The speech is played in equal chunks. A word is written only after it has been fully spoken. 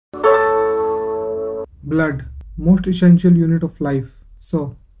Blood, most essential unit of life.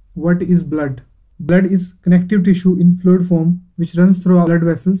 So, what is blood? Blood is connective tissue in fluid form which runs through our blood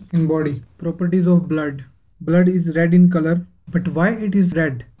vessels in body. Properties of blood. Blood is red in color. But why it is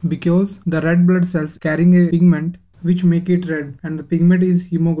red? Because the red blood cells carrying a pigment which make it red, and the pigment is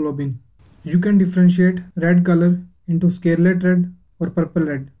hemoglobin. You can differentiate red color into scarlet red or purple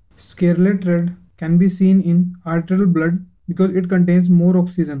red. Scarlet red can be seen in arterial blood because it contains more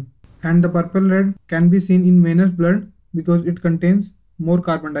oxygen, and the purple red can be seen in venous blood because it contains more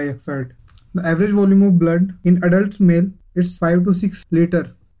carbon dioxide. The average volume of blood in adult male is 5 to 6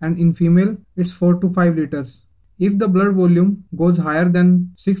 liter, and in female it's 4 to 5 liters. If the blood volume goes higher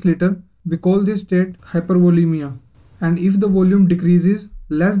than 6 liter, we call this state hypervolemia, and if the volume decreases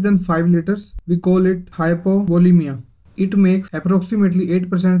less than 5 liters, we call it hypovolemia. It makes approximately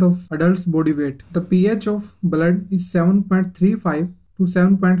 8% of adults' body weight. The pH of blood is 7.35 to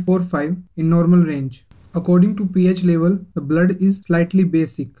 7.45 in normal range. According to pH level, the blood is slightly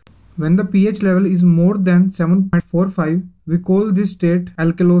basic. When the pH level is more than 7.45, we call this state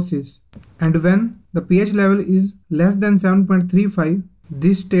alkalosis. And when the pH level is less than 7.35,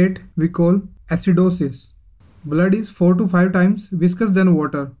 this state we call acidosis. Blood is 4 to 5 times viscous than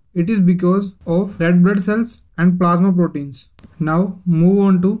water. It is because of red blood cells and plasma proteins. Now move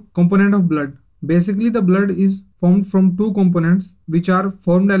on to component of blood. Basically, the blood is formed from two components, which are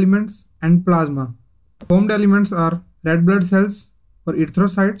formed elements and plasma. Formed elements are red blood cells or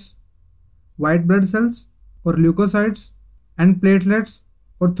erythrocytes, white blood cells or leukocytes, and platelets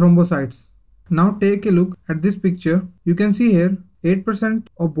or thrombocytes. Now take a look at this picture. You can see here 8%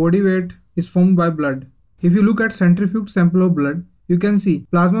 of body weight is formed by blood. If you look at centrifuge sample of blood, you can see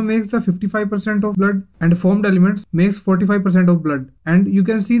plasma makes the 55% of blood and formed elements makes 45% of blood. And you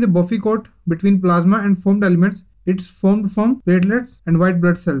can see the buffy coat between plasma and formed elements. It's formed from platelets and white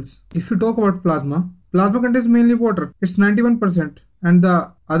blood cells. If you talk about plasma contains mainly water. It's 91%. And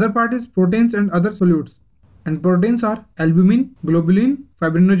the other part is proteins and other solutes. And proteins are albumin, globulin,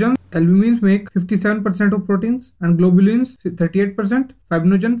 fibrinogen. Albumins make 57% of proteins and globulins 38%,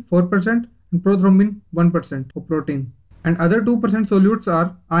 fibrinogen 4%, and prothrombin 1% of protein. And other 2% solutes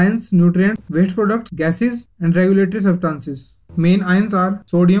are ions, nutrients, waste products, gases, and regulatory substances. Main ions are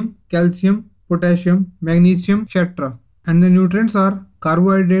sodium, calcium, potassium, magnesium, etc. And the nutrients are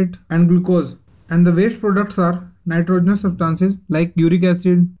carbohydrate and glucose. And the waste products are nitrogenous substances like uric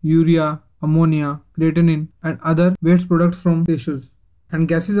acid, urea, ammonia, creatinine, and other waste products from tissues. And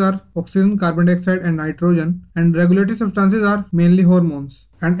gases are oxygen, carbon dioxide, and nitrogen. And regulatory substances are mainly hormones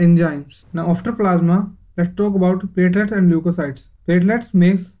and enzymes. Now after plasma, let's talk about platelets and leukocytes. Platelets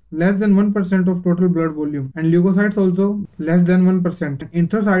makes less than 1% of total blood volume, and leukocytes also less than 1%.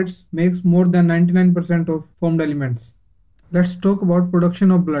 Erythrocytes makes more than 99% of formed elements. Let's talk about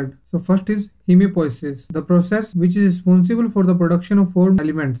production of blood. So first is hemopoiesis. The process which is responsible for the production of formed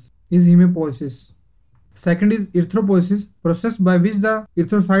elements is hemopoiesis. Second is erythropoiesis, process by which the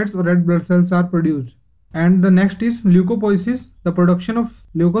erythrocytes or red blood cells are produced. And the next is leukopoiesis, the production of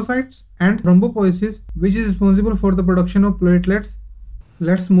leukocytes, and thrombopoiesis, which is responsible for the production of platelets.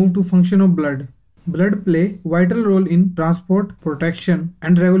 Let's move to function of blood. Blood play vital role in transport, protection,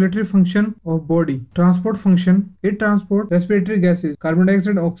 and regulatory function of body. Transport function, it transports respiratory gases, carbon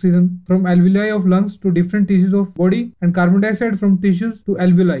dioxide, oxygen from alveoli of lungs to different tissues of body, and carbon dioxide from tissues to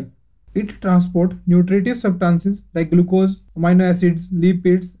alveoli. It transports nutritive substances like glucose, amino acids,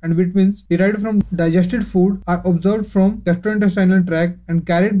 lipids, and vitamins derived from digested food are absorbed from gastrointestinal tract and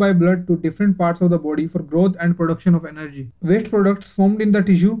carried by blood to different parts of the body for growth and production of energy. Waste products formed in the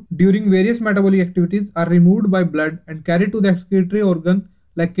tissue during various metabolic activities are removed by blood and carried to the excretory organ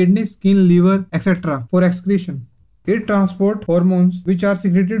like kidney, skin, liver, etc. for excretion. It transports hormones which are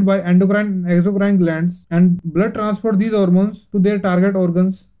secreted by endocrine and exocrine glands, and blood transports these hormones to their target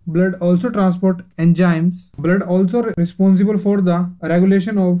organs. Blood also transport enzymes. Blood also responsible for the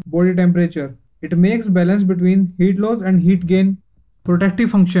regulation of body temperature. It makes balance between heat loss and heat gain. Protective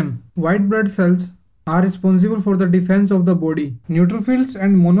function. White blood cells are responsible for the defense of the body. Neutrophils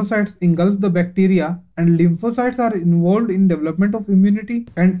and monocytes engulf the bacteria, and lymphocytes are involved in development of immunity,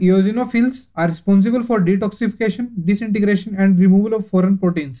 and eosinophils are responsible for detoxification, disintegration, and removal of foreign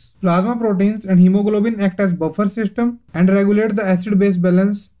proteins. Plasma proteins and hemoglobin act as buffer system and regulate the acid-base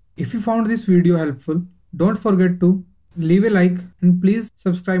balance. If you found this video helpful, don't forget to leave a like and please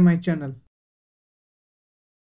subscribe my channel.